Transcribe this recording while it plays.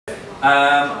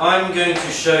I'm going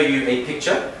to show you a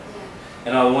picture,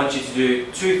 and I want you to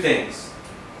do two things.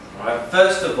 Alright,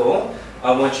 first of all,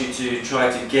 I want you to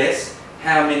try to guess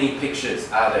how many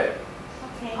pictures are there.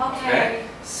 Okay.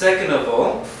 Second of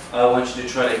all, I want you to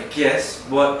try to guess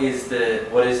what is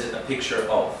it a picture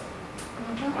of.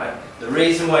 Right? The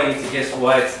reason why you need to guess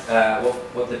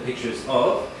what the picture is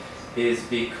of is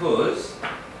because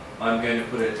I'm going to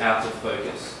put it out of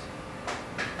focus.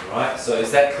 Right? So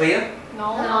is that clear?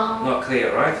 No. Not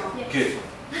clear, right? Yes. Good.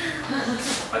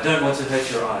 I don't want to hurt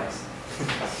your eyes.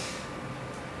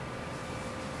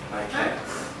 Okay.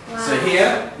 Wow. So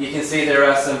here you can see there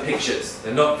are some pictures.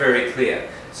 They're not very clear.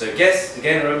 So guess,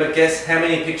 again remember, guess how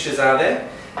many pictures are there,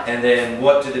 and then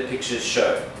what do the pictures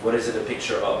show? What is it a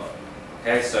picture of?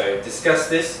 Okay, so discuss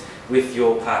this with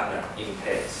your partner in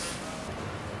pairs.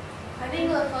 I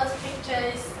think the first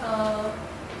picture is a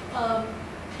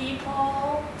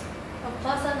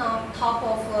person on top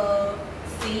of a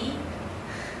sea.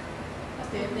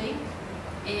 What do you think?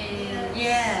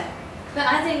 Yeah, but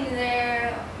I think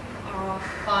there are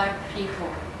 5 people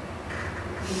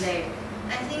in there.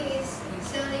 I think it's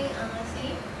sailing on the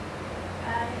sea.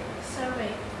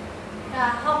 Sorry.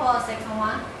 How about the second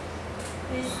one?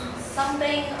 It's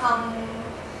something on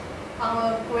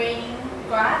a green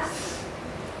grass.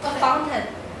 A fountain,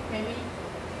 maybe.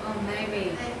 Oh,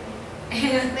 maybe.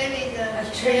 Maybe the A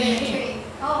tree.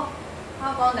 Oh,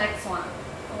 how about next one?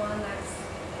 The one next.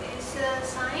 It's a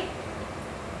sign.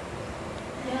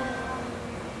 Yeah.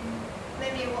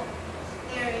 Maybe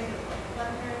there is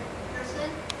one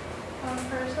person One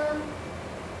person.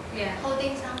 Yeah.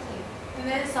 holding something. And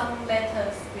then some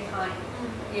letters behind.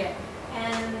 Yeah.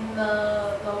 And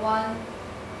the one,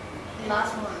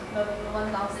 last one, the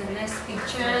one last. The next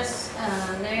pictures,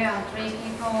 there are 3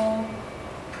 people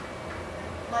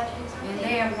Watching and something.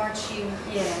 they are watching.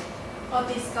 Yeah. Or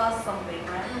discuss something,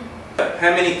 right?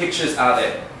 How many pictures are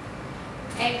there?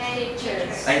 8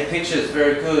 pictures. 8 pictures,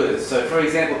 very good. So for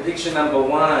example, picture number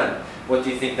 1, what do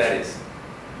you think that is?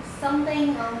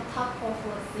 Something on top of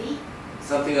a sea.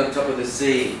 Something on top of the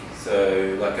sea,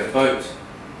 so like a boat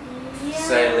Yeah.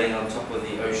 sailing on top of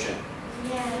the ocean.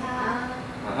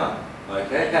 Yeah.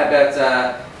 Okay, how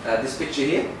about this picture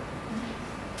here?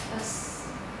 A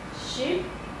ship.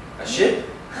 A ship,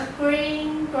 A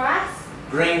green grass.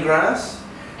 green grass,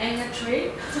 And a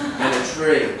tree. and a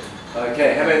tree.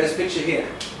 Okay, how about this picture here?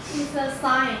 It's a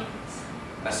sign,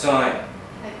 A sign.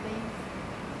 I think.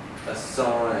 A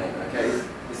sign, okay.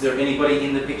 Is there anybody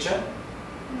in the picture?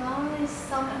 No, it's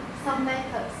some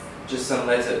letters. Just some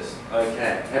letters.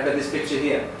 Okay, how about this picture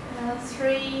here?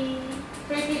 Three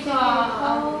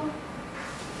people.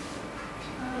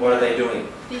 What are they doing?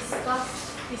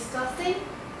 Discussing.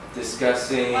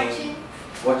 Discussing,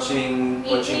 watching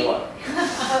what?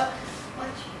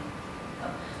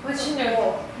 Watching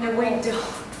the window.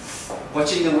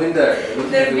 Watching the window,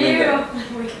 looking at the window.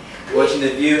 Watching the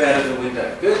view out of the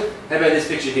window. Good. How about this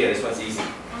picture here? This one's easy.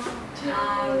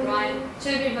 Right.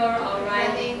 2 people are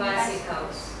riding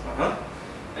bicycles.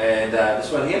 And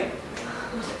this one here?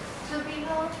 2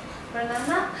 people.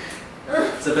 Banana.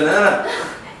 It's a banana.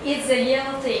 It's a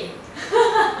yellow thing. 2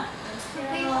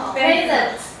 people.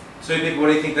 Present. 2 people, what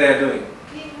do you think they are doing?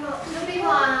 2 people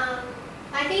are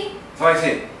fighting.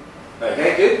 Fighting.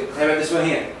 Okay, good. How about this one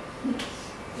here?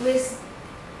 With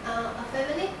A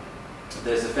family.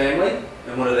 There's a family,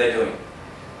 and what are they doing?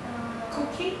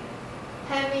 Cooking.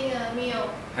 Having a meal.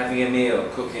 Having a meal,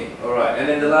 cooking. Alright, and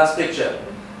then the last picture.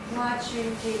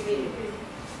 watching TV.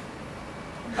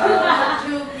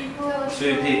 2 people.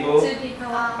 2 people 2 people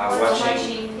are watching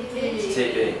TV.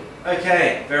 TV.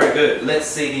 Okay, very good. Let's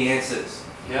see the answers.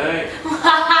 Go.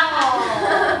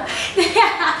 Wow!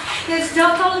 It's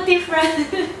totally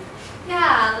different.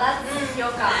 Yeah, that's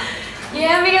yoga.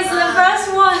 Yeah, because the first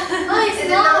one. No, it's It's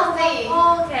not. another thing.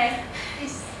 Oh, okay.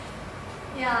 It's,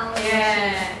 yeah.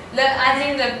 I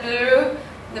think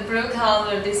the blue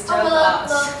color disturbs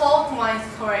The us. fourth one is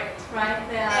correct, right?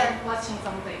 They are Yeah. watching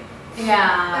something. And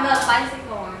Yeah. the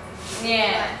bicycle one.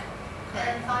 Yeah.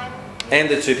 And 5. And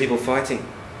the 2 people fighting.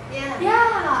 Yeah.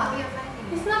 Yeah. We are fighting.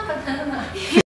 It's not banana.